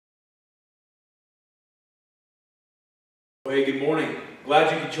Hey, good morning.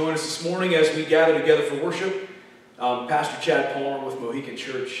 Glad you could join us this morning as we gather together for worship. Pastor Chad Palmer with Mohican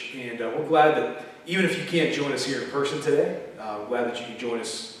Church, and we're glad that even if you can't join us here in person today, glad that you can join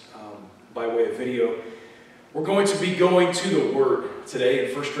us by way of video. We're going to be going to the Word today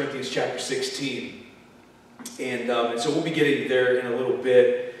in 1 Corinthians chapter 16, and so we'll be getting there in a little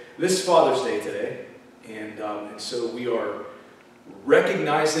bit. This is Father's Day today, and so we are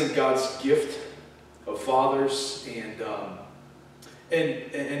recognizing God's gift of fathers, and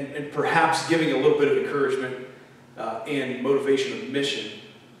perhaps giving a little bit of encouragement and motivation of mission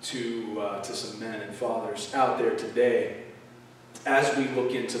to some men and fathers out there today as we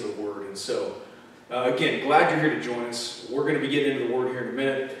look into the Word. And so, again, glad you're here to join us. We're going to be getting into the Word here in a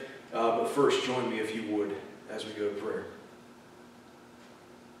minute, but first, join me if you would as we go to prayer.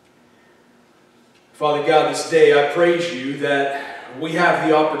 Father God, this day I praise you that we have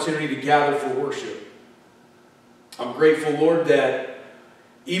the opportunity to gather for worship. I'm grateful, Lord, that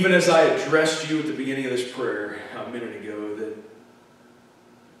even as I addressed you at the beginning of this prayer a minute ago, that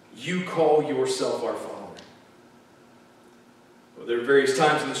you call yourself our Father. Well, there are various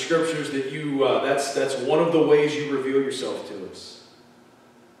times in the Scriptures that you, that's one of the ways you reveal yourself to us.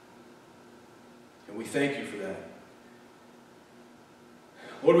 And we thank you for that.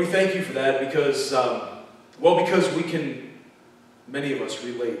 Lord, we thank you for that because, because we can, many of us,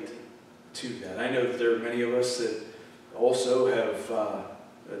 relate to that. I know that there are many of us that also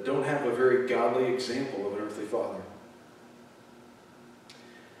don't have a very godly example of an earthly father.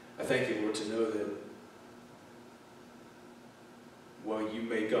 I thank you, Lord, to know that, well, you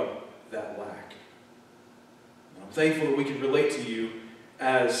make up that lack. And I'm thankful that we can relate to you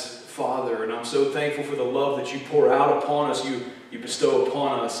as Father, and I'm so thankful for the love that you pour out upon us, you bestow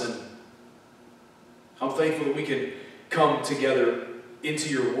upon us, and I'm thankful that we can come together into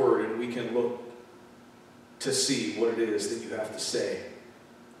your Word and we can look to see what it is that you have to say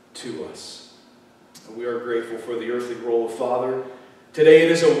to us. And we are grateful for the earthly role of Father. Today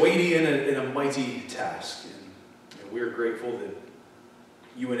it is a weighty and a mighty task, and we are grateful that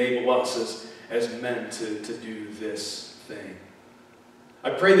you enable us as men to do this thing.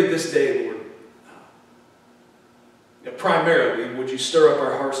 I pray that this day, Lord, primarily would you stir up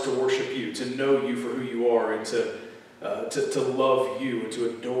our hearts to worship you, to know you for who you are, and to love you and to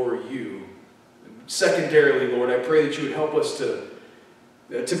adore you. Secondarily, Lord, I pray that you would help us to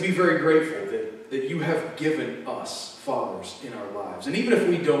be very grateful that you have given us fathers in our lives. And even if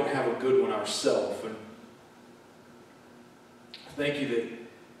we don't have a good one ourselves, and thank you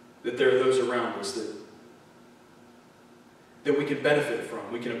that there are those around us that we can benefit from,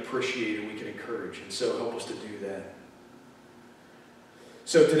 we can appreciate, and we can encourage. And so help us to do that.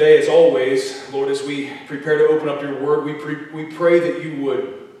 So today, as always, Lord, as we prepare to open up your Word, we pray that you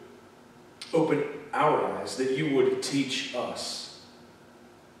would open our eyes, that you would teach us.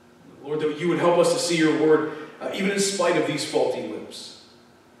 Lord, that you would help us to see your Word, even in spite of these faulty lips.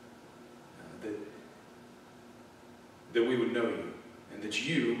 That we would know you, and that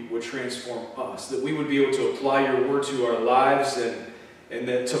you would transform us, that we would be able to apply your Word to our lives, and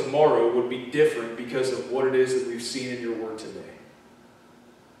that tomorrow would be different because of what it is that we've seen in your Word today.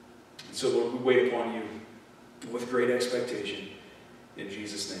 And so, Lord, we wait upon you with great expectation. In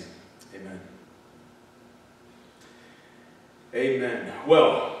Jesus' name, amen. Amen.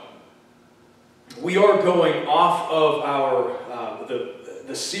 Well, we are going off of our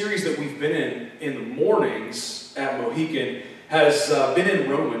the series that we've been in the mornings at Mohican has been in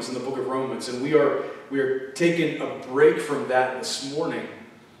Romans, in the book of Romans, and we are taking a break from that this morning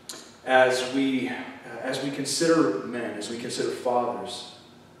as we consider men, as we consider fathers.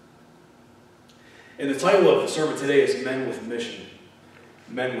 And the title of the sermon today is Men with Mission.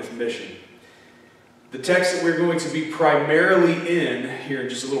 Men with Mission. The text that we're going to be primarily in here in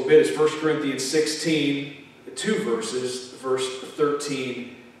just a little bit is 1 Corinthians 16, two verses, verse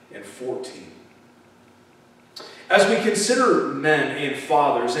 13 and 14. As we consider men and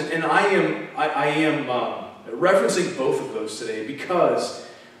fathers, and I am referencing both of those today because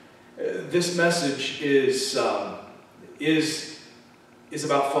this message is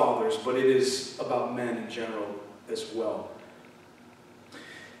about fathers, but it is about men in general as well.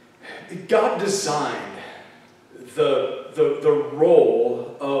 God designed the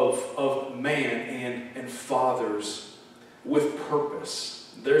role of man and fathers with purpose.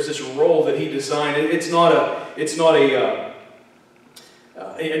 There's this role that he designed. It's not an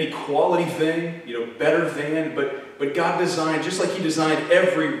equality thing, better than, but God designed, just like he designed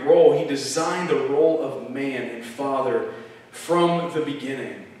every role, he designed the role of man and father from the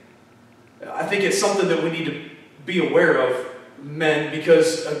beginning. I think it's something that we need to be aware of, men,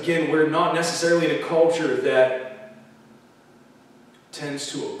 because again, we're not necessarily in a culture that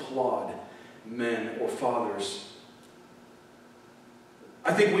tends to applaud men or fathers.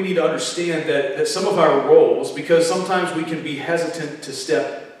 I think we need to understand that some of our roles, because sometimes we can be hesitant to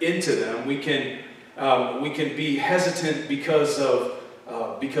step into them, we can be hesitant because of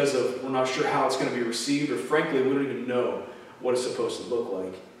we're not sure how it's going to be received, or frankly, we don't even know what it's supposed to look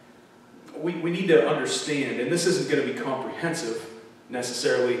like. We need to understand, and this isn't going to be comprehensive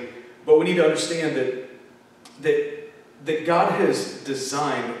necessarily, but we need to understand that God has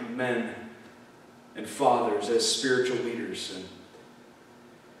designed men and fathers as spiritual leaders.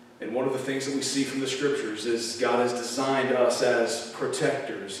 And one of the things that we see from the scriptures is God has designed us as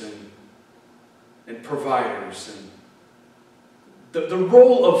protectors and providers. And the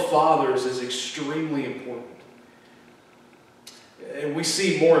role of fathers is extremely important. And we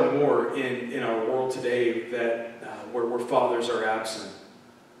see more and more in our world today that where fathers are absent.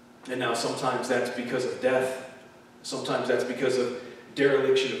 And now sometimes that's because of death. Sometimes that's because of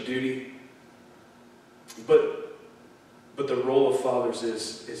dereliction of duty. But the role of fathers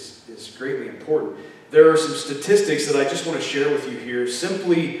is greatly important. There are some statistics that I just want to share with you here,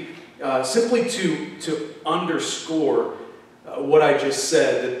 simply to underscore what I just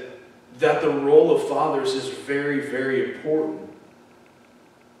said, that the role of fathers is very, very important.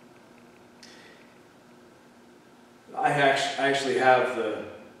 I actually have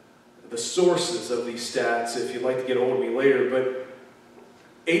the sources of these stats if you'd like to get a hold of me later, but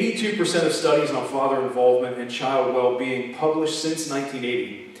 82% of studies on father involvement and child well-being published since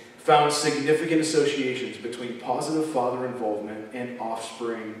 1980 found significant associations between positive father involvement and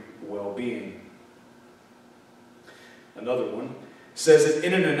offspring well-being. Another one says that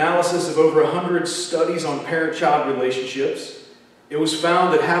in an analysis of over 100 studies on parent-child relationships, it was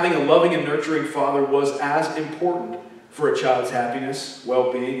found that having a loving and nurturing father was as important for a child's happiness,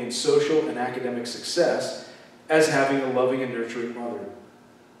 well-being, and social and academic success as having a loving and nurturing mother.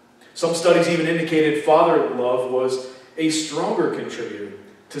 Some studies even indicated father love was a stronger contributor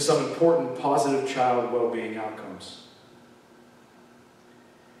to some important positive child well-being outcomes.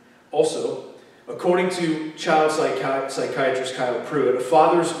 Also, according to child psychiatrist Kyle Pruitt, a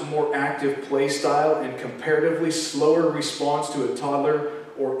father's more active play style and comparatively slower response to a toddler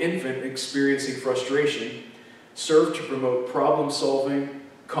or infant experiencing frustration serve to promote problem-solving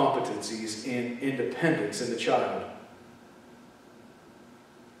competencies and independence in the child.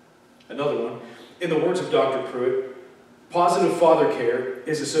 Another one, in the words of Dr. Pruitt, positive father care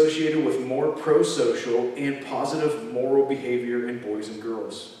is associated with more pro-social and positive moral behavior in boys and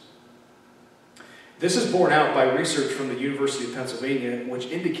girls. This is borne out by research from the University of Pennsylvania, which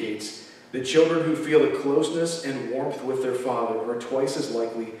indicates that children who feel a closeness and warmth with their father are twice as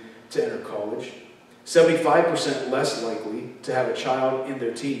likely to enter college, 75% less likely to have a child in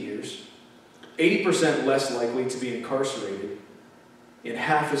their teen years, 80% less likely to be incarcerated, and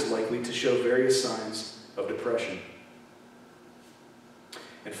half as likely to show various signs of depression.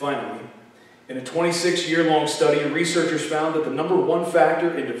 And finally, in a 26-year-long study, researchers found that the number one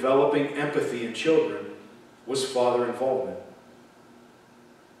factor in developing empathy in children was father involvement.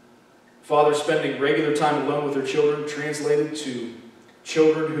 Fathers spending regular time alone with their children translated to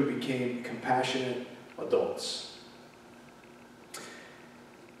children who became compassionate adults.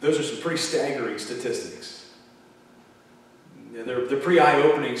 Those are some pretty staggering statistics. They're pretty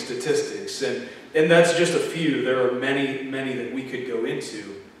eye-opening statistics, and that's just a few. There are many, many that we could go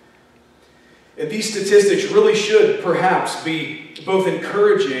into. And these statistics really should perhaps be both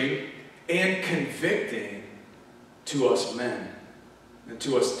encouraging and convicting to us men and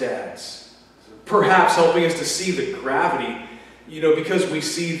to us dads. Perhaps helping us to see the gravity, because we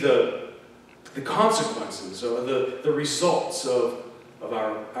see the consequences or the results of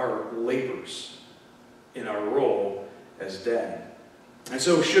our labors in our role as dad. And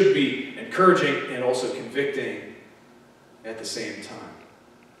so it should be encouraging and also convicting at the same time.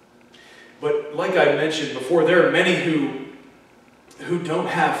 But like I mentioned before, there are many who don't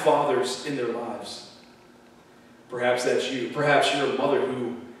have fathers in their lives. Perhaps that's you. Perhaps you're a mother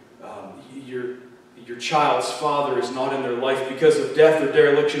who your child's father is not in their life because of death or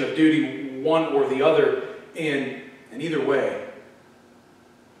dereliction of duty, one or the other. And either way,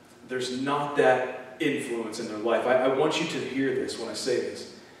 there's not that influence in their life. I want you to hear this when I say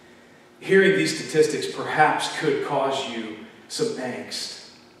this. Hearing these statistics perhaps could cause you some angst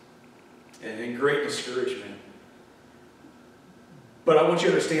and great discouragement. But I want you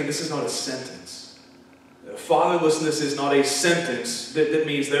to understand this is not a sentence. Fatherlessness is not a sentence that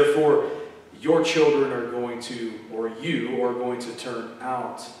means, therefore, your children are going to, or you are going to turn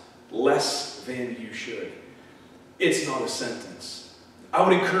out less than you should. It's not a sentence. I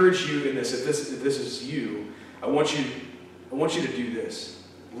would encourage you in this, if this is you, I want you I want you to do this.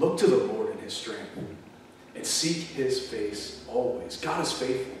 Look to the Lord in his strength and seek his face always. God is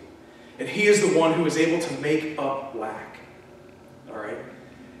faithful. And he is the one who is able to make up lack. All right?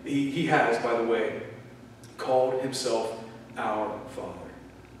 He has, by the way, called himself our Father.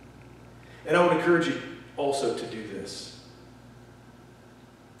 And I would encourage you also to do this.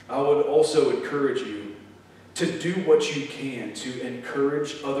 I would also encourage you to do what you can to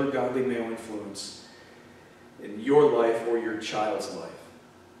encourage other godly male influence in your life or your child's life.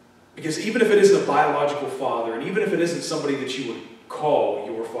 Because even if it isn't a biological father, and even if it isn't somebody that you would call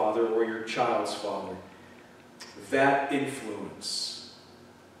your father or your child's father, that influence,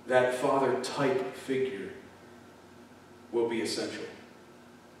 that father-type figure, will be essential.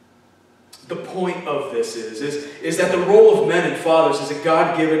 The point of this is that the role of men and fathers is a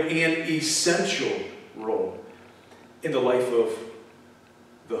God-given and essential role in the life of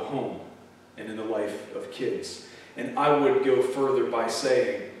the home and in the life of kids. And I would go further by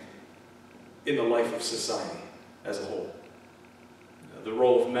saying, in the life of society as a whole. The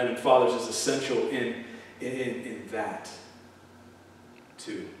role of men and fathers is essential in that,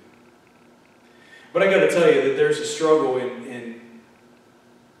 too. But I got to tell you that there's a struggle in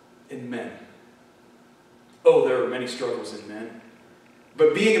men. Oh, there are many struggles in men.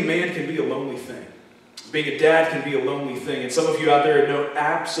 But being a man can be a lonely thing. Being a dad can be a lonely thing. And some of you out there know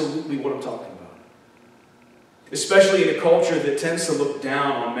absolutely what I'm talking about. Especially in a culture that tends to look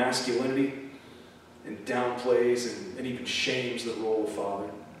down on masculinity and downplays and even shames the role of father.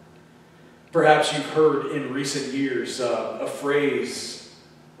 Perhaps you've heard in recent years a phrase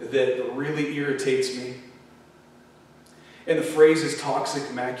that really irritates me. And the phrase is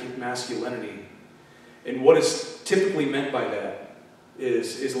toxic masculinity. And what is typically meant by that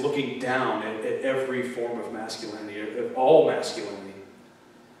is looking down at every form of masculinity, at all masculinity,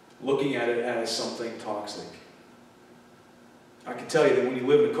 looking at it as something toxic. I can tell you that when you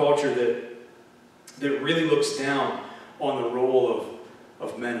live in a culture that really looks down on the role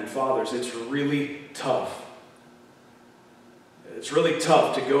of men and fathers, it's really tough. It's really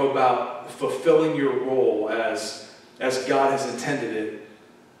tough to go about fulfilling your role as God has intended it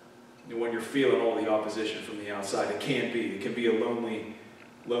when you're feeling all the opposition from the outside. It can be. It can be a lonely,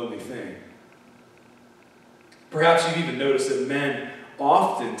 lonely thing. Perhaps you've even noticed that men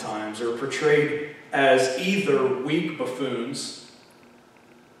oftentimes are portrayed as either weak buffoons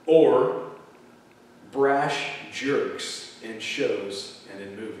or brash jerks in shows and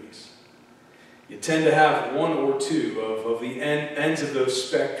in movies. You tend to have one or two of the ends of those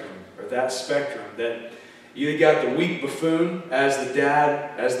spectrum, or that spectrum, that you got the weak buffoon as the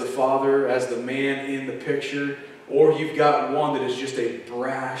dad, as the father, as the man in the picture, or you've got one that is just a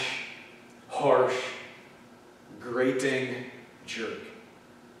brash, harsh, grating jerk.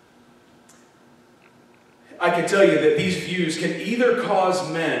 I can tell you that these views can either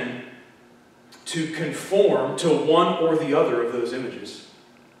cause men to conform to one or the other of those images,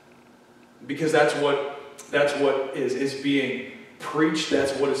 because that's what is being preached,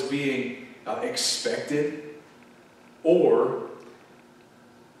 that's what is being expected, or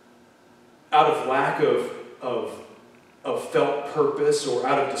out of lack of felt purpose or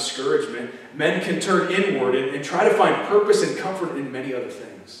out of discouragement, men can turn inward and try to find purpose and comfort in many other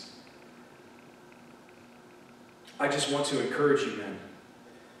things. I just want to encourage you, men,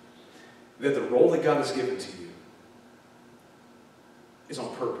 that the role that God has given to you is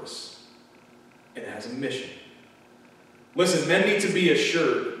on purpose, and it has a mission. Listen, men need to be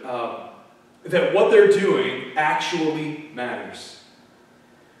assured that what they're doing actually matters.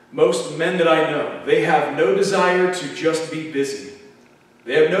 Most men that I know, they have no desire to just be busy.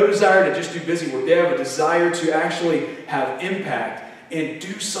 They have no desire to just do busy work. They have a desire to actually have impact and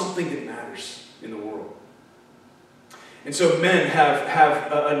do something that matters in the world. And so men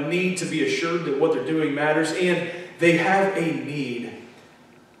have a need to be assured that what they're doing matters, and they have a need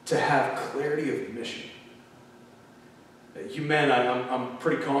to have clarity of mission. You men, I'm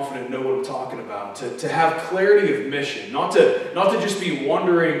pretty confident know what I'm talking about. To have clarity of mission, not to just be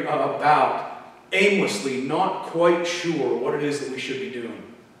wondering about aimlessly, not quite sure what it is that we should be doing.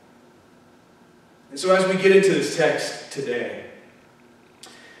 And so as we get into this text today,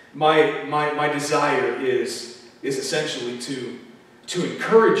 my desire is essentially to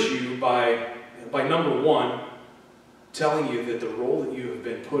encourage you by number one, telling you that the role that you have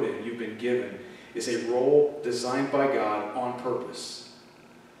been put in, you've been given, is a role designed by God on purpose.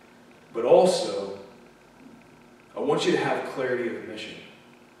 But also, I want you to have clarity of mission.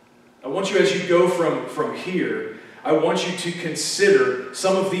 I want you, as you go from here, I want you to consider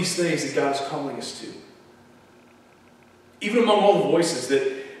some of these things that God is calling us to. Even among all the voices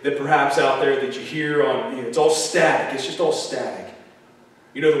that perhaps out there that you hear on, it's all static. It's just all static.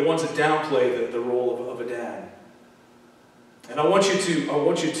 The ones that downplay the role of a dad. And I want you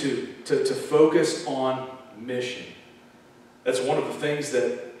to focus on mission. That's one of the things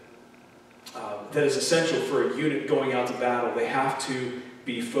that is essential for a unit going out to battle. They have to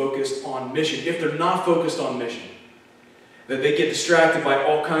be focused on mission. If they're not focused on mission, that they get distracted by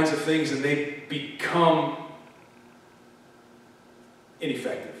all kinds of things and they become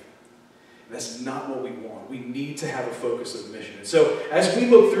ineffective. That's not what we want. We need to have a focus of mission. And so as we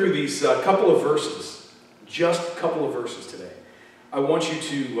look through these couple of verses, just a couple of verses today, I want you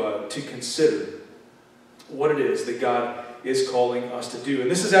to consider what it is that God is calling us to do.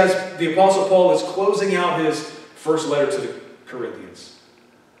 And this is as the Apostle Paul is closing out his first letter to the Corinthians.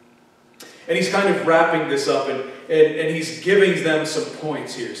 And he's kind of wrapping this up, and he's giving them some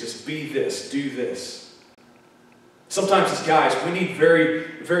points here. He says, be this, do this. Sometimes as guys, we need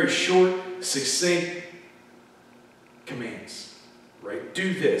very, very short, succinct commands. Right?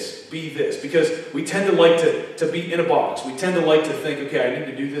 Do this, be this. Because we tend to like to be in a box. We tend to like to think, okay, I need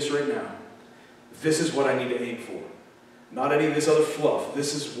to do this right now. This is what I need to aim for. Not any of this other fluff.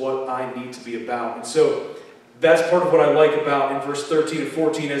 This is what I need to be about. And so that's part of what I like about in verse 13 and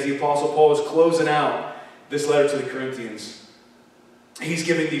 14 as the Apostle Paul is closing out this letter to the Corinthians. He's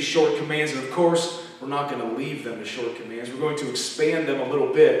giving these short commands, and of course, we're not going to leave them as short commands. We're going to expand them a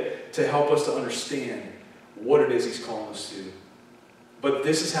little bit to help us to understand what it is he's calling us to. But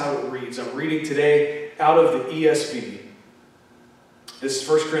this is how it reads. I'm reading today out of the ESV. This is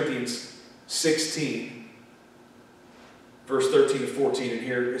 1 Corinthians 16, verse 13 to 14, and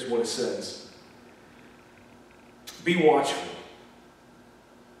here is what it says. Be watchful.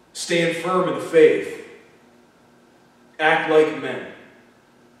 Stand firm in the faith. Act like men.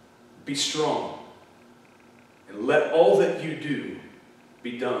 Be strong. And let all that you do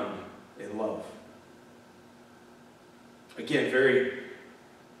be done in love. Again, very,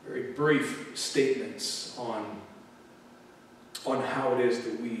 very brief statements on how it is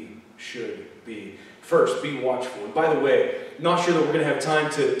that we should be. First, be watchful. And by the way, not sure that we're going to have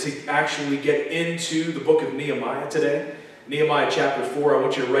time to actually get into the book of Nehemiah today. Nehemiah chapter 4, I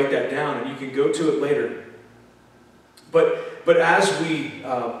want you to write that down, and you can go to it later. But as we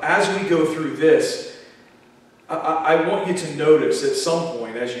go through this, I want you to notice at some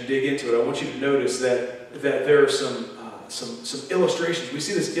point, as you dig into it, I want you to notice that there are some illustrations. We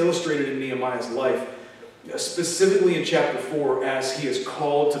see this illustrated in Nehemiah's life, specifically in chapter 4, as he is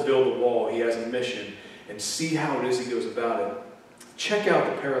called to build a wall. He has a mission, and see how it is he goes about it. Check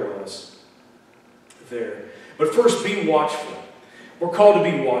out the parallels there. But first, be watchful. We're called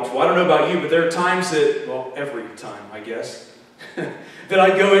to be watchful. I don't know about you, but there are times that, well, every time, I guess, that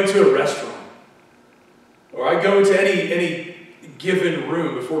I go into a restaurant, or I go into any given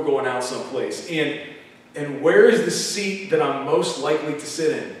room before going out someplace, and where is the seat that I'm most likely to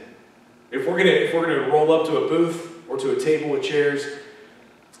sit in? If we're gonna roll up to a booth or to a table with chairs,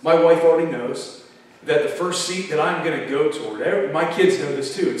 my wife already knows that the first seat that I'm going to go toward, my kids know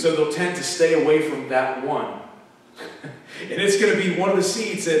this too, and so they'll tend to stay away from that one. And it's going to be one of the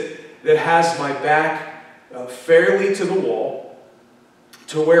seats that has my back fairly to the wall,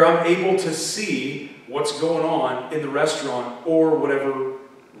 to where I'm able to see what's going on in the restaurant or whatever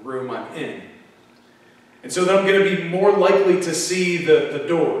room I'm in. And so that I'm going to be more likely to see the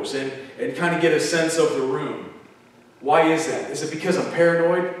doors and kind of get a sense of the room. Why is that? Is it because I'm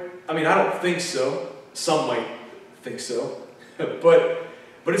paranoid? I mean, I don't think so. Some might think so. But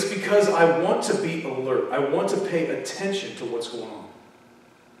it's because I want to be alert. I want to pay attention to what's going on.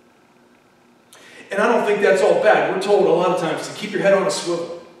 And I don't think that's all bad. We're told a lot of times to keep your head on a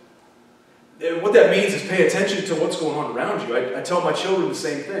swivel. And what that means is pay attention to what's going on around you. I tell my children the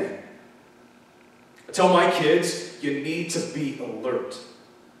same thing. I tell my kids, you need to be alert.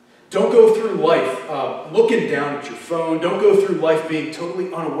 Don't go through life looking down at your phone. Don't go through life being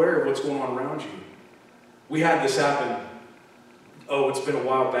totally unaware of what's going on around you. We had this happen, it's been a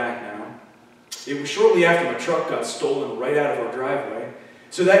while back now. It was shortly after my truck got stolen right out of our driveway.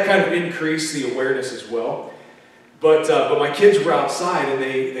 So that kind of increased the awareness as well. But my kids were outside and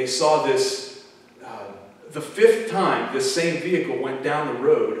they saw this, the fifth time this same vehicle went down the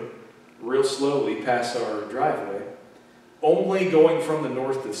road real slowly past our driveway, only going from the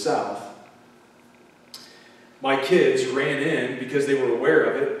north to the south. My kids ran in because they were aware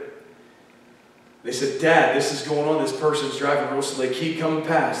of it. They said, "Dad, this is going on. This person's driving real slow. They keep coming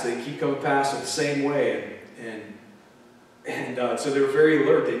past. They keep coming past the same way." And so they were very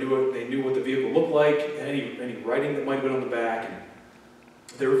alert. They knew what the vehicle looked like, any writing that might have been on the back, and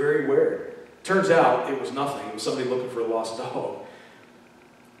they were very aware. Turns out it was nothing. It was somebody looking for a lost dog.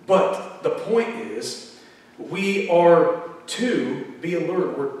 But the point is, we are to be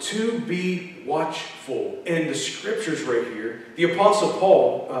alert. We're to be watchful. And the scriptures right here, the Apostle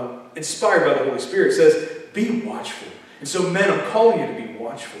Paul, inspired by the Holy Spirit, says, be watchful. And so, men, I'm calling you to be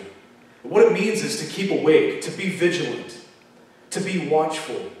watchful. What it means is to keep awake, to be vigilant, to be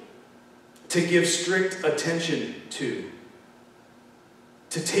watchful, to give strict attention to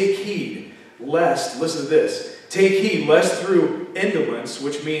take heed, lest, listen to this, take heed lest through indolence,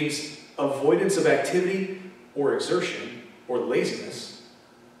 which means avoidance of activity or exertion or laziness,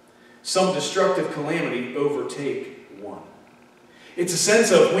 some destructive calamity overtake one. It's a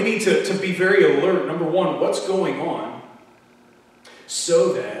sense of we need to be very alert. Number one, what's going on,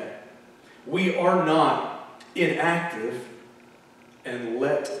 so that we are not inactive and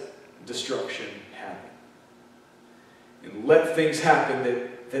let destruction happen. And let things happen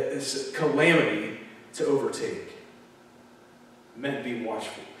that is calamity to overtake. Men, be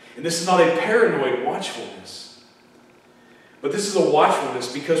watchful. And this is not a paranoid watchfulness, but this is a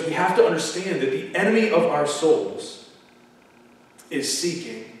watchfulness because we have to understand that the enemy of our souls is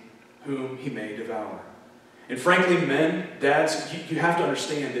seeking whom he may devour. And frankly, men, dads, you have to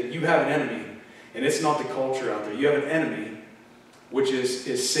understand that you have an enemy, and it's not the culture out there. You have an enemy, which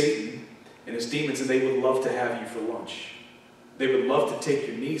is Satan and his demons, and they would love to have you for lunch. They would love to take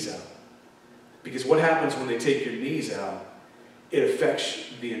your knees out. Because what happens when they take your knees out, it affects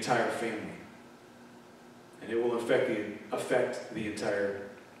the entire family. And it will affect the entire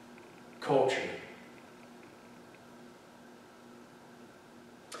culture.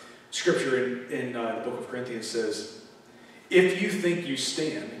 Scripture in the book of Corinthians says, if you think you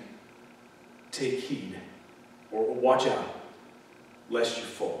stand, take heed, or watch out, lest you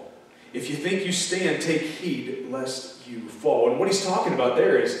fall. If you think you stand, take heed, lest you fall. And what he's talking about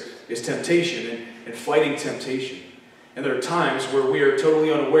there is temptation and fighting temptation. And there are times where we are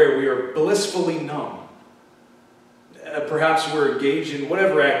totally unaware, we are blissfully numb. Perhaps we're engaged in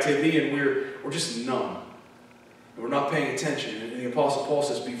whatever activity and we're just numb. And we're not paying attention. And the Apostle Paul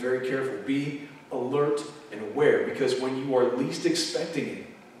says, be very careful. Be alert and aware, because when you are least expecting it,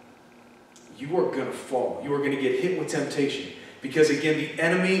 you are going to fall. You are going to get hit with temptation. Because again, the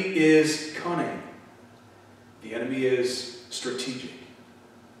enemy is cunning. The enemy is strategic.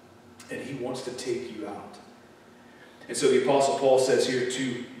 And he wants to take you out. And so the Apostle Paul says here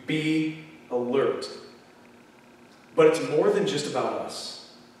to be alert. But it's more than just about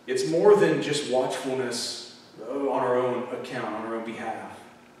us. It's more than just watchfulness on our own account, on our own behalf.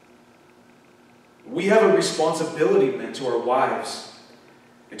 We have a responsibility, men, to our wives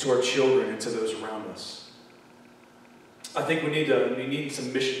and to our children and to those around us. I think we need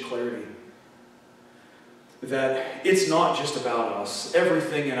some mission clarity. That it's not just about us.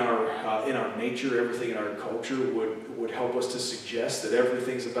 Everything in our nature, everything in our culture would help us to suggest that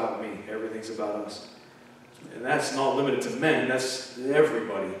everything's about me, everything's about us. And that's not limited to men, that's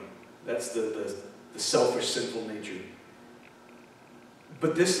everybody. That's the selfish, sinful nature.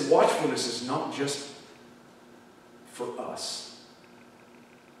 But this watchfulness is not just for us.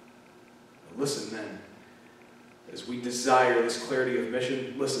 Listen, men, as we desire this clarity of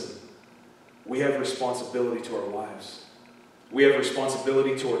mission, listen, we have responsibility to our wives. We have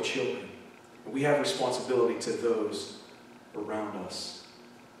responsibility to our children. And we have responsibility to those around us.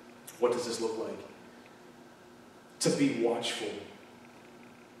 What does this look like? To be watchful.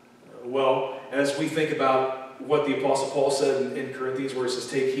 Well, as we think about what the Apostle Paul said in Corinthians, where it says,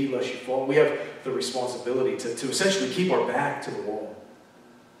 take heed lest you fall, we have the responsibility to essentially keep our back to the wall.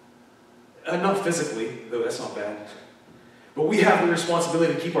 Not physically, though that's not bad. But we have the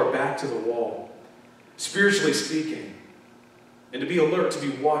responsibility to keep our back to the wall, spiritually speaking, and to be alert, to be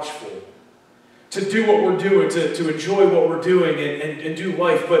watchful, to do what we're doing, to enjoy what we're doing and do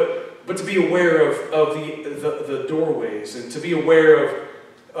life, but to be aware of the doorways and to be aware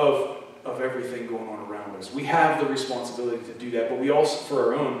of everything going on around us. We have the responsibility to do that, but we also, for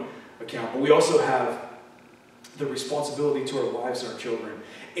our own account, but we also have the responsibility to our wives and our children,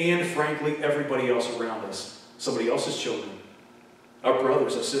 and frankly, everybody else around us, somebody else's children, our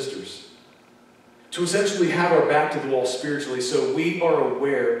brothers, our sisters, to essentially have our back to the wall spiritually so we are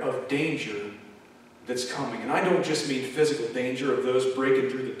aware of danger that's coming. And I don't just mean physical danger of those breaking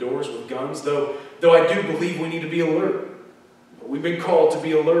through the doors with guns, though I do believe we need to be alert. We've been called to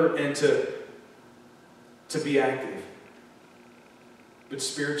be alert and to be active. But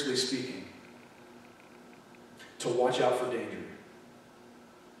spiritually speaking, to watch out for danger.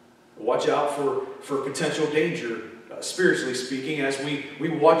 Watch out for potential danger, spiritually speaking, as we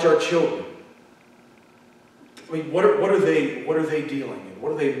watch our children. I mean, what are they dealing in?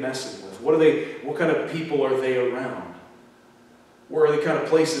 What are they messing with? What kind of people are they around? Where are the kind of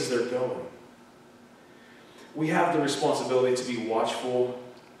places they're going? We have the responsibility to be watchful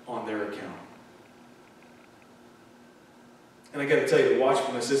on their account. And I got to tell you, the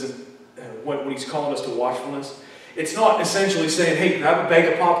watchfulness isn't, when he's calling us to watchfulness, it's not essentially saying, hey, grab a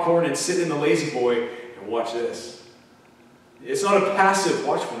bag of popcorn and sit in the lazy boy and watch this. It's not a passive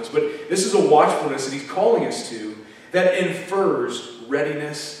watchfulness, but this is a watchfulness that he's calling us to that infers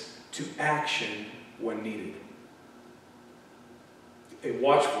readiness to action when needed. A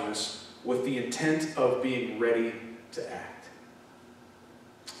watchfulness with the intent of being ready to act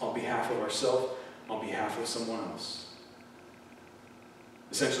on behalf of ourselves, on behalf of someone else.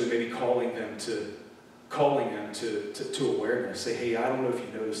 Essentially, maybe calling them to awareness. Say, hey, I don't know if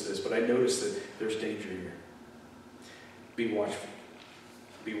you noticed this, but I noticed that there's danger here. Be watchful.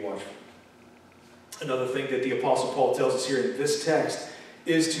 Be watchful. Another thing that the Apostle Paul tells us here in this text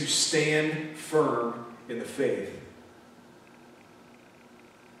is to stand firm in the faith.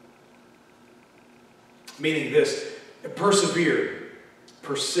 Meaning this, persevere,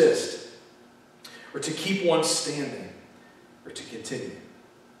 persist, or to keep one standing, or to continue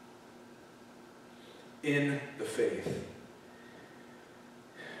in the faith.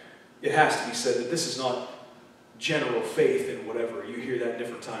 It has to be said that this is not general faith in whatever. You hear that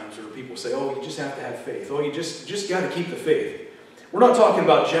different times where people say, oh, you just have to have faith. Oh, you just got to keep the faith. We're not talking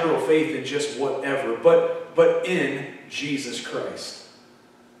about general faith in just whatever, but in Jesus Christ.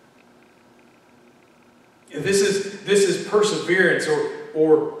 This is perseverance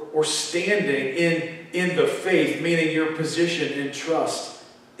or standing in the faith, meaning your position and trust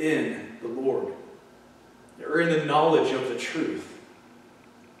in the Lord, or in the knowledge of the truth.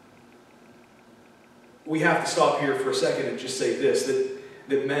 We have to stop here for a second and just say this,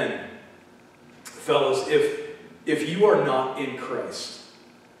 that men, fellas, if you are not in Christ,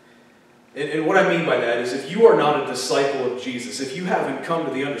 and what I mean by that is if you are not a disciple of Jesus, if you haven't come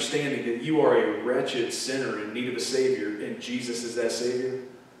to the understanding that you are a wretched sinner in need of a Savior, and Jesus is that Savior,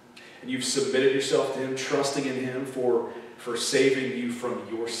 and you've submitted yourself to Him, trusting in Him for saving you from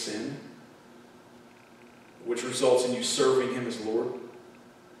your sin, which results in you serving Him as Lord.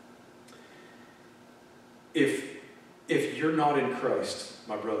 If you're not in Christ,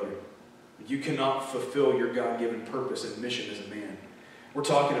 my brother, you cannot fulfill your God-given purpose and mission as a man. We're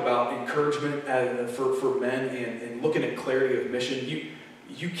talking about encouragement for men and looking at clarity of mission.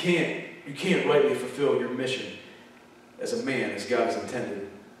 You can't rightly fulfill your mission as a man, as God has intended,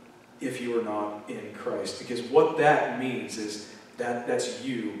 if you are not in Christ. Because what that means is that's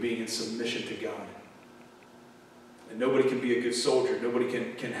you being in submission to God. And nobody can be a good soldier. Nobody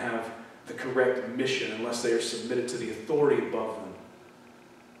can have the correct mission unless they are submitted to the authority above them.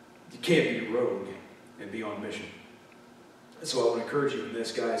 You can't be a rogue and be on mission. And so I want to encourage you in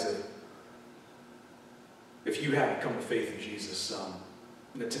this, guys, that if you haven't come to faith in Jesus,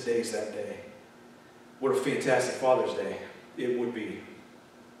 that today's that day. What a fantastic Father's Day it would be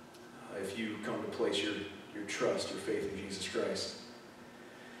if you come to place your trust, your faith in Jesus Christ.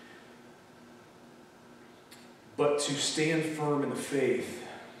 But to stand firm in the faith,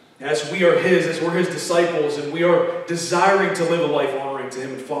 as we are His, as we're His disciples, and we are desiring to live a life honoring to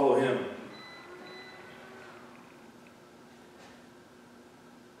Him and follow Him,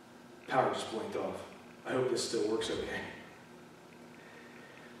 power just blinked off. I hope this still works okay.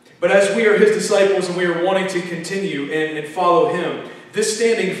 But as we are His disciples and we are wanting to continue and follow Him, this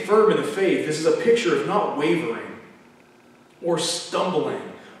standing firm in the faith, this is a picture of not wavering or stumbling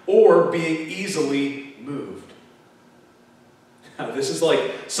or being easily moved. Now, this is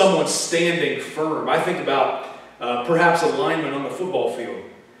like someone standing firm. I think about perhaps a lineman on the football field.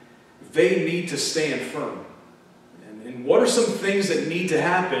 They need to stand firm. And what are some things that need to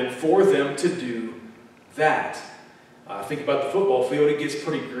happen for them to do that? Think about the football field. It gets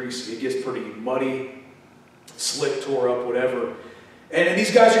pretty greasy. It gets pretty muddy, slick, tore up, whatever. And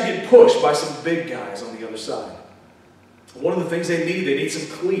these guys are getting pushed by some big guys on the other side. One of the things they need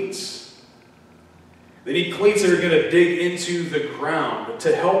some cleats. They need cleats that are going to dig into the ground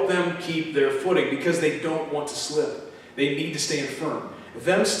to help them keep their footing because they don't want to slip. They need to stand firm.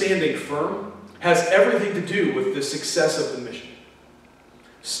 Them standing firm has everything to do with the success of the mission.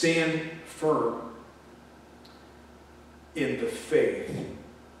 Stand firm in the faith.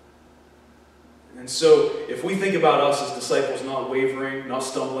 And so, if we think about us as disciples not wavering, not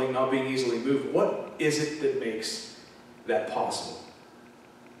stumbling, not being easily moved, what is it that makes that possible?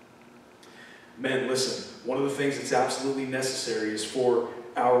 Men, listen, one of the things that's absolutely necessary is for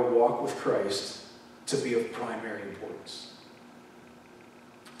our walk with Christ to be of primary importance.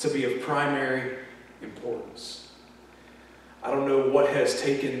 To be of primary importance. I don't know what has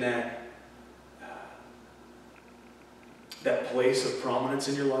taken that that place of prominence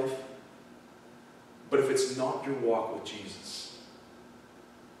in your life. But if it's not your walk with Jesus,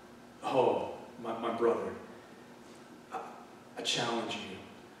 oh, my brother, I challenge you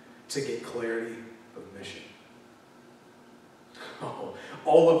to get clarity of mission. Oh,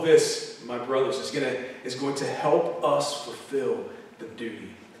 all of this, my brothers, is going to help us fulfill the duty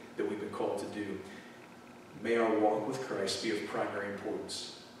that we've been called to do. May our walk with Christ be of primary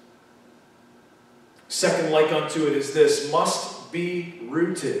importance. Second, like unto it is this: must be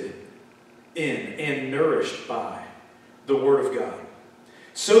rooted in and nourished by the Word of God,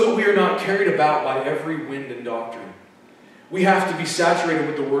 so that we are not carried about by every wind and doctrine. We have to be saturated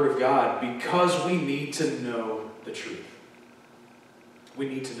with the Word of God because we need to know the truth. We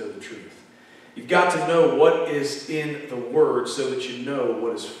need to know the truth. You've got to know what is in the Word so that you know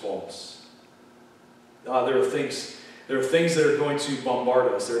what is false. There are things that are going to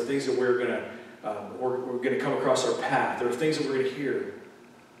bombard us. There are things that we're going to come across our path. There are things that we're going to hear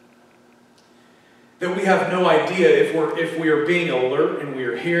that we have no idea. If we are being alert and we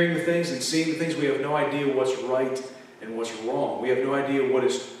are hearing the things and seeing the things, we have no idea what's right and what's wrong. We have no idea what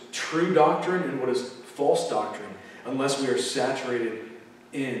is true doctrine and what is false doctrine unless we are saturated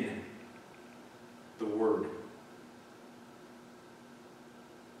in the Word.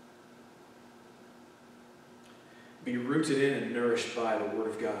 Be rooted in and nourished by the Word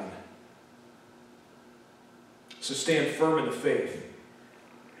of God. So stand firm in the faith.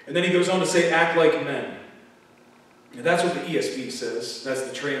 And then he goes on to say, act like men. And that's what the ESV says. That's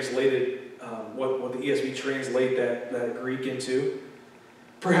the translated, what the ESV translate that Greek into.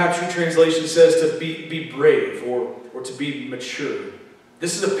 Perhaps your translation says to be brave or to be mature.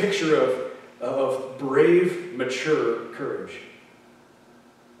 This is a picture of brave, mature courage.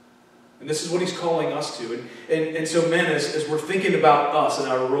 And this is what he's calling us to. And so men, as we're thinking about us and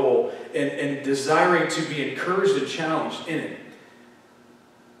our role and desiring to be encouraged and challenged in it,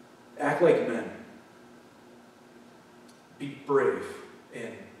 act like men. Be brave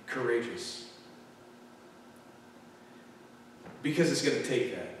and courageous. Because it's going to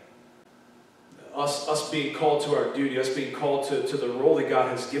take that. Us being called to our duty, us being called to the role that God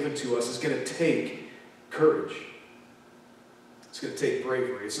has given to us is going to take courage. It's going to take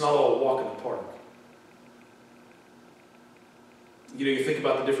bravery. It's not all a walk in the park. You think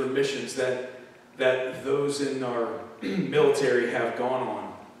about the different missions that those in our military have gone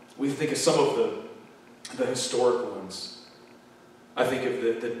on. We think of some of the historic ones. I think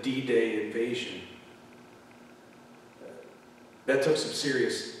of the D-Day invasion. That took some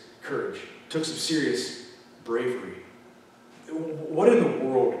serious courage. Took some serious bravery. What in the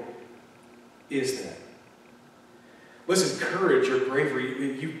world is that? Listen, courage or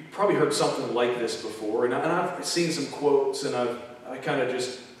bravery, you've probably heard something like this before, and I've seen some quotes, and I kind of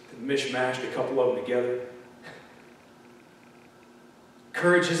just mishmashed a couple of them together.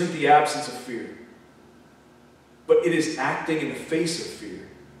 Courage isn't the absence of fear, but it is acting in the face of fear.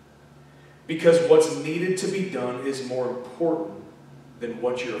 Because what's needed to be done is more important than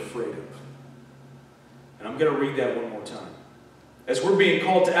what you're afraid of. And I'm going to read that one more time. As we're being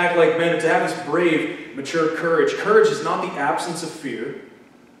called to act like men and to have this brave, mature courage, courage is not the absence of fear,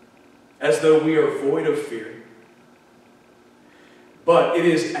 as though we are void of fear, but it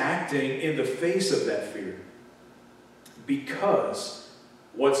is acting in the face of that fear, because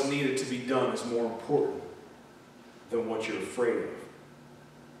what's needed to be done is more important than what you're afraid of.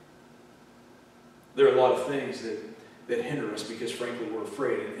 There are a lot of things that hinder us because, frankly, we're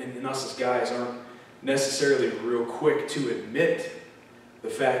afraid. And us as guys aren't necessarily real quick to admit the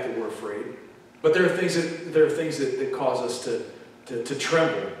fact that we're afraid. But there are things that cause us to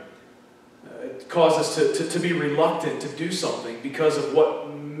tremble. Cause us to be reluctant to do something because of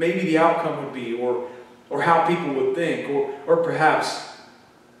what maybe the outcome would be, or how people would think, or perhaps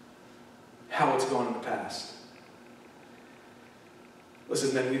how it's gone in the past.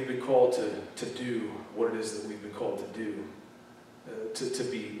 Listen, men, we've been called to do what it is that we've been called to do. To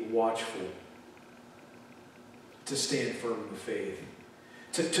be watchful. To stand firm in the faith.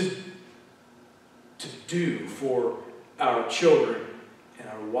 To do for our children and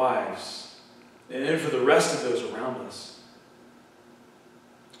our wives, and for the rest of those around us.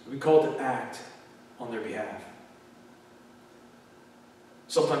 We've been called to act on their behalf.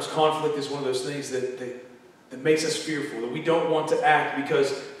 Sometimes conflict is one of those things that makes us fearful, that we don't want to act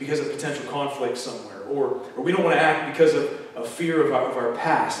because of potential conflict somewhere, or we don't want to act because of fear of our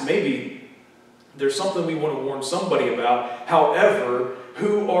past. Maybe there's something we want to warn somebody about. However,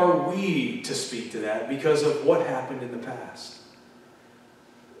 who are we to speak to that because of what happened in the past?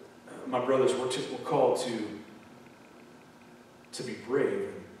 My brothers, we're called to be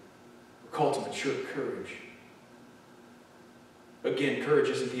brave. We're called to mature courage. Again, courage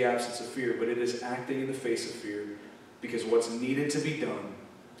isn't the absence of fear, but it is acting in the face of fear, because what's needed to be done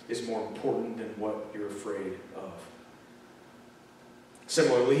is more important than what you're afraid of.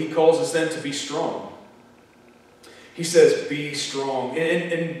 Similarly, he calls us then to be strong. He says, be strong.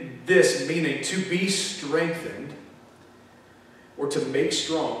 And this meaning to be strengthened, or to make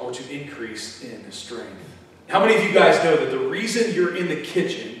strong, or to increase in strength. How many of you guys know that the reason you're in the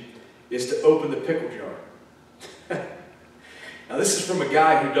kitchen is to open the pickle jar? Now, this is from a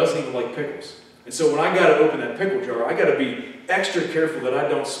guy who doesn't even like pickles. And so when I got to open that pickle jar, I got to be extra careful that I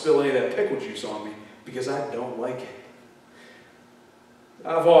don't spill any of that pickle juice on me, because I don't like it.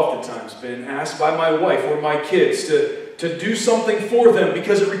 I've oftentimes been asked by my wife or my kids to do something for them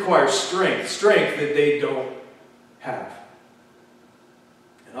because it requires strength that they don't have.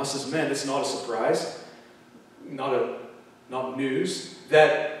 And us as men, it's not a surprise, not news,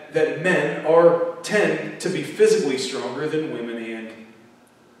 that men tend to be physically stronger than women and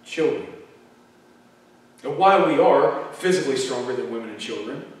children. And why we are physically stronger than women and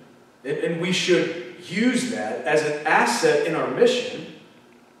children, and we should use that as an asset in our mission.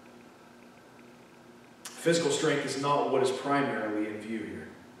 Physical strength is not what is primarily in view here.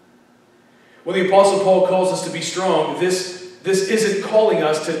 When the Apostle Paul calls us to be strong, this isn't calling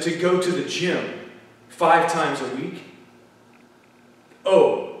us to go to the gym 5 times a week.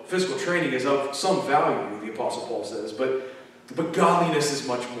 Oh, physical training is of some value, the Apostle Paul says, but godliness is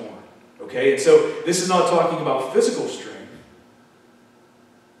much more. Okay? And so this is not talking about physical strength.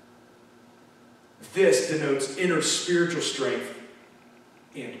 This denotes inner spiritual strength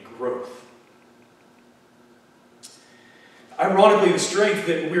and growth. Ironically, the strength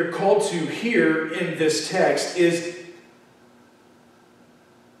that we're called to here in this text is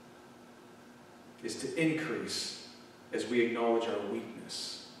to increase as we acknowledge our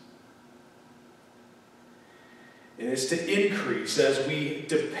weakness. And it's to increase as we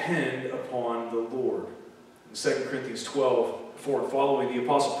depend upon the Lord. In 2 Corinthians 12, 4 and following, the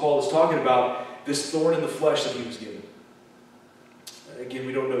Apostle Paul is talking about this thorn in the flesh that he was given. Again,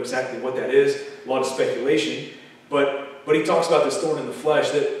 we don't know exactly what that is, a lot of speculation, but he talks about this thorn in the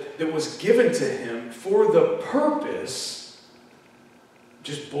flesh that was given to him for the purpose,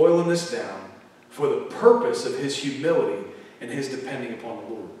 just boiling this down, for the purpose of his humility and his depending upon the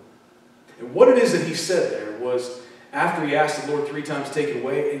Lord. And what it is that he said there was, after he asked the Lord 3 times to take it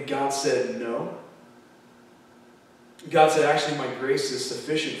away, and God said no. God said, actually, my grace is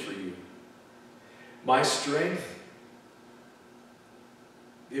sufficient for you. My strength,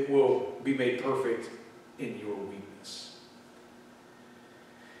 it will be made perfect in your weakness.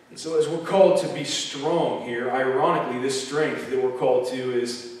 And so as we're called to be strong here, ironically, this strength that we're called to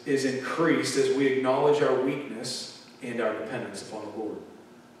is increased as we acknowledge our weakness and our dependence upon the Lord.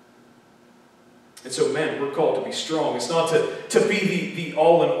 And so, men, we're called to be strong. It's not to be the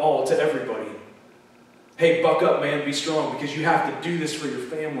all-in-all to everybody. Hey, buck up, man, be strong, because you have to do this for your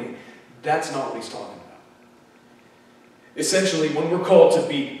family. That's not what he's talking about. Essentially, when we're called to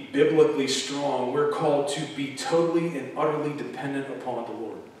be biblically strong, we're called to be totally and utterly dependent upon the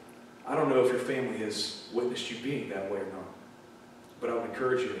Lord. I don't know if your family has witnessed you being that way or not, but I would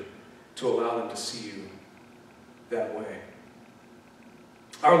encourage you to allow them to see you that way.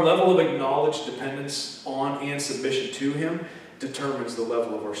 Our level of acknowledged dependence on and submission to Him determines the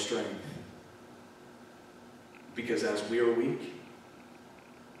level of our strength. Because as we are weak,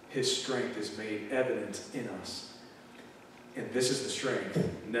 His strength is made evident in us. And this is the strength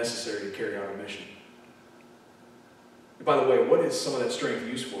necessary to carry out our mission. And by the way, what is some of that strength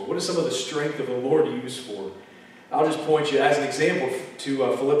used for? What is some of the strength of the Lord used for? I'll just point you as an example to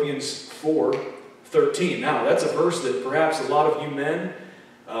Philippians 4:13. Now, that's a verse that perhaps a lot of you men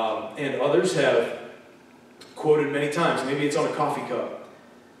and others have quoted many times. Maybe it's on a coffee cup,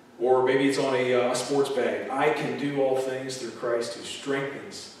 or maybe it's on a sports bag. I can do all things through Christ who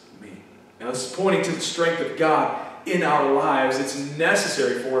strengthens me. Now, this is pointing to the strength of God in our lives. It's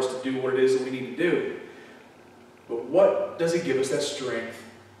necessary for us to do what it is that we need to do. But what does it give us that strength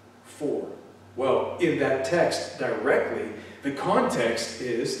for? Well, in that text directly, the context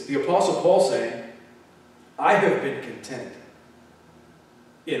is the Apostle Paul saying, I have been content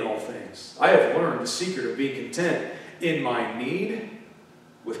in all things. I have learned the secret of being content in my need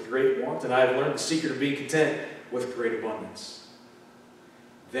with great want, and I have learned the secret of being content with great abundance.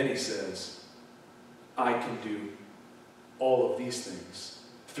 Then he says, I can do all of these things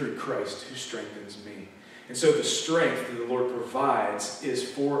through Christ who strengthens me. And so the strength that the Lord provides is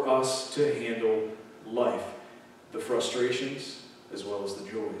for us to handle life, the frustrations as well as the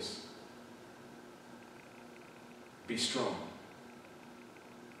joys. Be strong.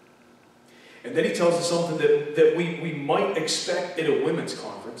 And then he tells us something that we might expect at a women's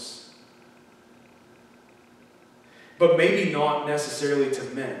conference, but maybe not necessarily to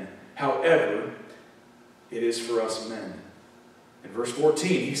men. However, it is for us men. In verse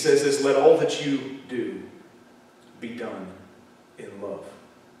 14, he says this, "Let all that you do be done in love."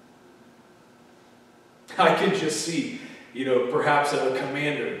 I can just see, perhaps a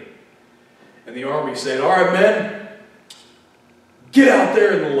commander in the army saying, "All right, men, get out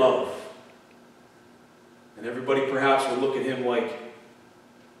there in love." And everybody perhaps would look at him like,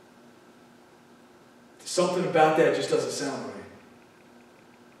 something about that just doesn't sound right.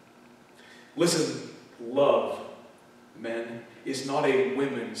 Listen, love, men, is not a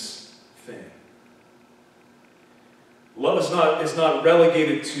women's thing. Love is not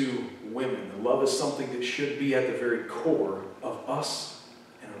relegated to women. Love is something that should be at the very core of us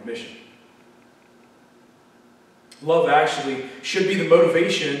and our mission. Love actually should be the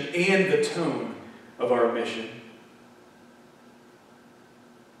motivation and the tone of our mission.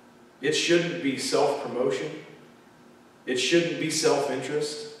 It shouldn't be self-promotion. It shouldn't be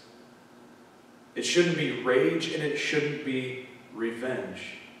self-interest. It shouldn't be rage, and it shouldn't be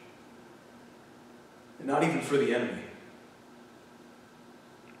revenge. And not even for the enemy.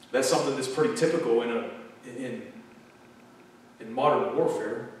 That's something that's pretty typical in modern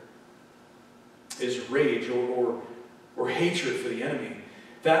warfare, is rage or hatred for the enemy.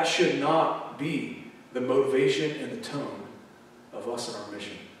 That should not be the motivation and the tone of us and our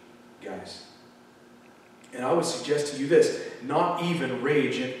mission, guys. And I would suggest to you this, not even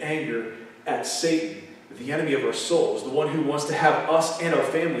rage and anger at Satan, the enemy of our souls, the one who wants to have us and our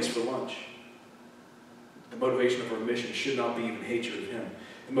families for lunch. The motivation of our mission should not be even hatred of him.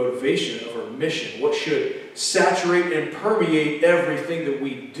 The motivation of our mission, what should saturate and permeate everything that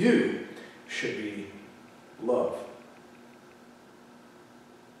we do, should be love.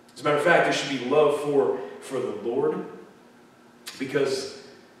 As a matter of fact, there should be love for the Lord, because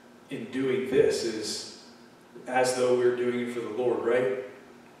in doing this is as though we're doing it for the Lord, right?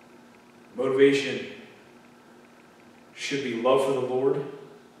 Motivation should be love for the Lord,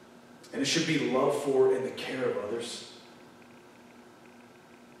 and it should be love for and the care of others.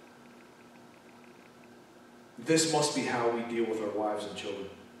 This must be how we deal with our wives and children.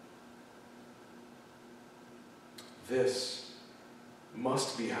 This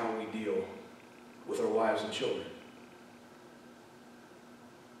must be how we deal with our wives and children.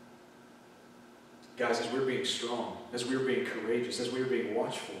 Guys, as we're being strong, as we're being courageous, as we're being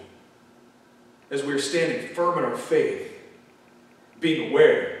watchful, as we're standing firm in our faith, being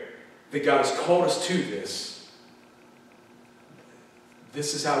aware that God has called us to this,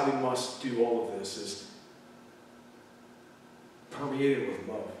 this is how we must do all of this, is permeated with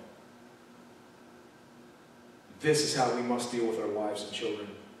love. This is how we must deal with our wives and children.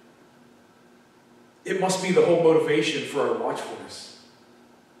 It must be the whole motivation for our watchfulness.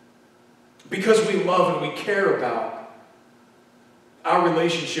 Because we love and we care about our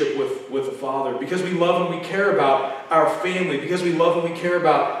relationship with the Father, because we love and we care about our family, because we love and we care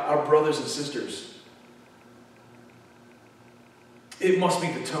about our brothers and sisters. It must be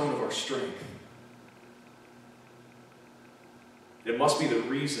the tone of our strength. It must be the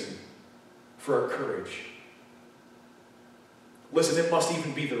reason for our courage. Listen, it must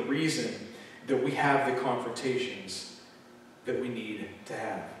even be the reason that we have the confrontations that we need to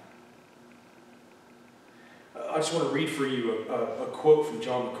have. I just want to read for you a quote from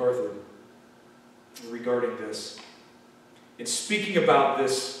John MacArthur regarding this. In speaking about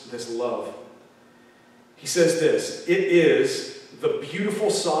this love, he says this: "It is the beautiful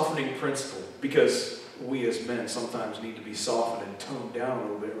softening principle," because we as men sometimes need to be softened and toned down a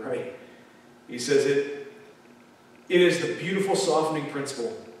little bit, right? He says it is the beautiful softening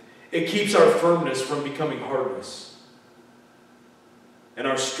principle. It keeps our firmness from becoming hardness, and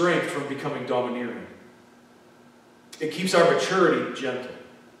our strength from becoming domineering. It keeps our maturity gentle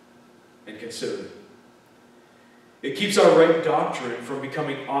and considerate. It keeps our right doctrine from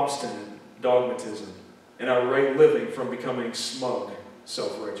becoming obstinate dogmatism, and our right living from becoming smug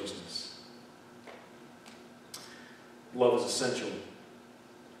self-righteousness. Love is essential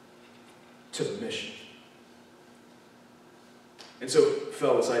to the mission. And so,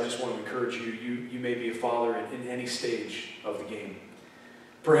 fellas, I just want to encourage you. You may be a father in any stage of the game.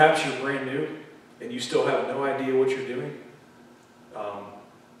 Perhaps you're brand new and you still have no idea what you're doing.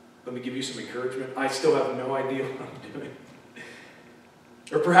 Let me give you some encouragement. I still have no idea what I'm doing.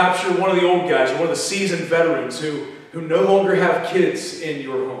 Or perhaps you're one of the old guys, or one of the seasoned veterans who no longer have kids in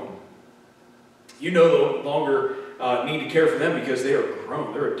your home. You no longer need to care for them because they are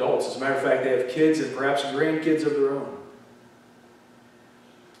grown. They're adults. As a matter of fact, they have kids and perhaps grandkids of their own.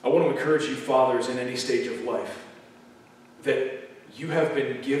 I want to encourage you, fathers, in any stage of life, that you have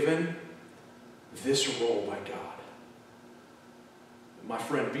been given this role by God. My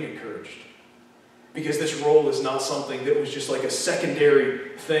friend, be encouraged. Because this role is not something that was just like a secondary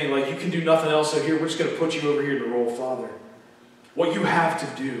thing, like you can do nothing else, so here, we're just going to put you over here in the role of father. What you have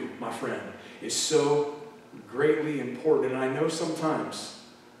to do, my friend, is so greatly important, and I know sometimes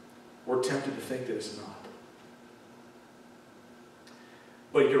we're tempted to think that it's not.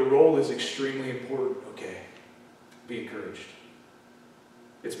 But your role is extremely important, okay? Be encouraged.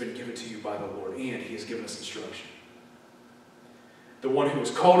 It's been given to you by the Lord, and He has given us instruction. The one who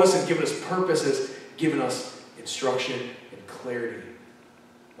has called us and given us purpose has given us instruction and clarity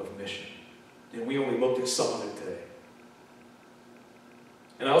of mission. And we only looked at some of it today.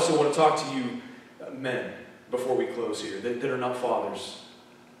 And I also want to talk to you men before we close here that are not fathers.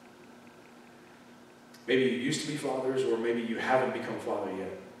 Maybe you used to be fathers, or maybe you haven't become father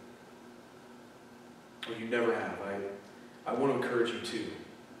yet. Or you never have. I want to encourage you too.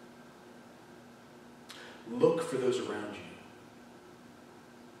 Look for those around you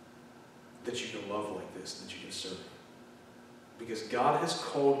that you can love like this, that you can serve. Because God has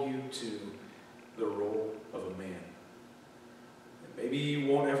called you to the role of a man. And maybe you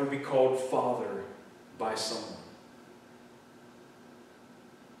won't ever be called father by someone.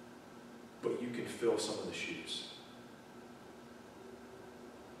 But you can fill some of the shoes.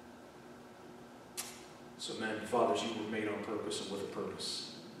 So men, fathers, you were made on purpose and with a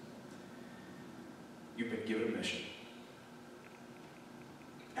purpose. You've been given a mission.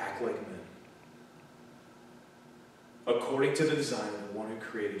 Act like men. According to the design of the one who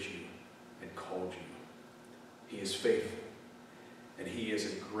created you and called you. He is faithful. And He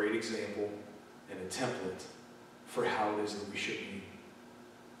is a great example and a template for how it is that we should be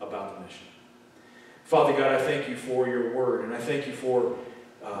about the mission. Father God, I thank you for your word, and I thank you for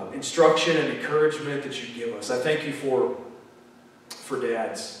instruction and encouragement that you give us. I thank you for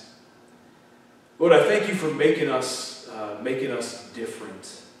dads. Lord, I thank you for making us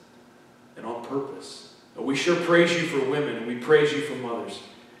different and on purpose. We sure praise you for women, and we praise you for mothers.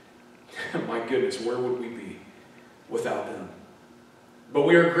 My goodness, where would we be without them? But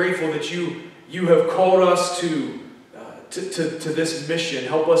we are grateful that you have called us to this mission.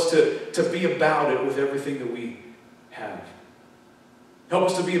 Help us to be about it with everything that we have. Help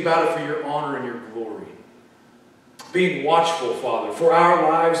us to be about it for your honor and your glory. Being watchful, Father, for our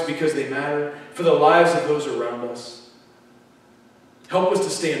lives because they matter, for the lives of those around us. Help us to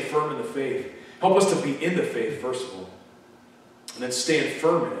stand firm in the faith. Help us to be in the faith, first of all, and then stand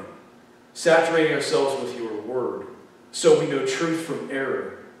firm in it, saturating ourselves with your word so we know truth from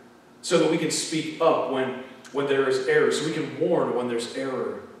error, so that we can speak up when there is error, so we can warn when there's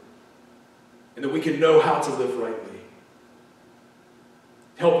error, and that we can know how to live rightly.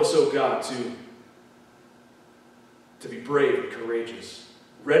 Help us, oh God, to be brave and courageous,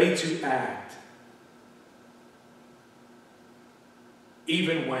 ready to act,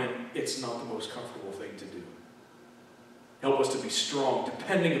 even when it's not the most comfortable thing to do. Help us to be strong,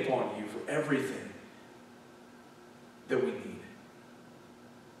 depending upon you for everything that we need.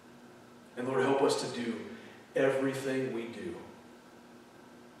 And Lord, help us to do everything we do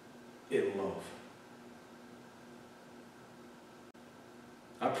in love.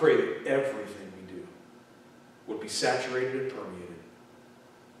 I pray that everything we do would be saturated and permeated.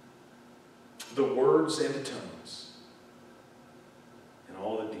 The words and the tones and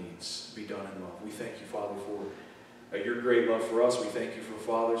all the deeds be done in love. We thank you, Father, for your great love for us. We thank you for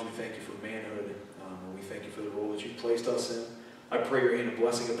fathers. We thank you for manhood. And we thank you for the role that you've placed us in. I pray your hand of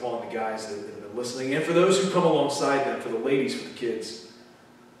blessing upon the guys that have been listening, and for those who come alongside them, for the ladies, for the kids.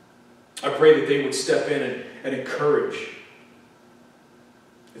 I pray that they would step in and encourage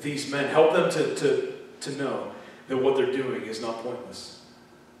these men. Help them to know that what they're doing is not pointless.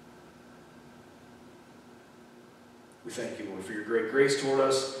 We thank you, Lord, for your great grace toward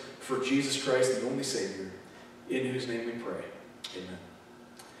us, for Jesus Christ, the only Savior, in whose name we pray. Amen.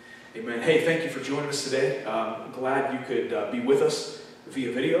 Amen. Hey, thank you for joining us today. I'm glad you could be with us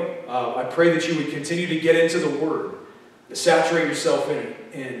via video. I pray that you would continue to get into the Word, to saturate yourself in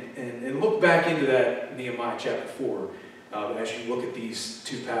it, and look back into that Nehemiah chapter 4 as you look at these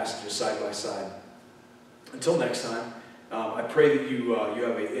two passages side by side. Until next time, I pray that you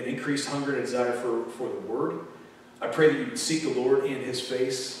have an increased hunger and desire for the Word. I pray that you would seek the Lord in His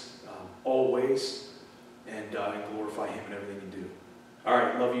face always and glorify Him in everything you do. All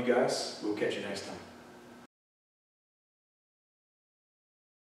right, love you guys. We'll catch you next time.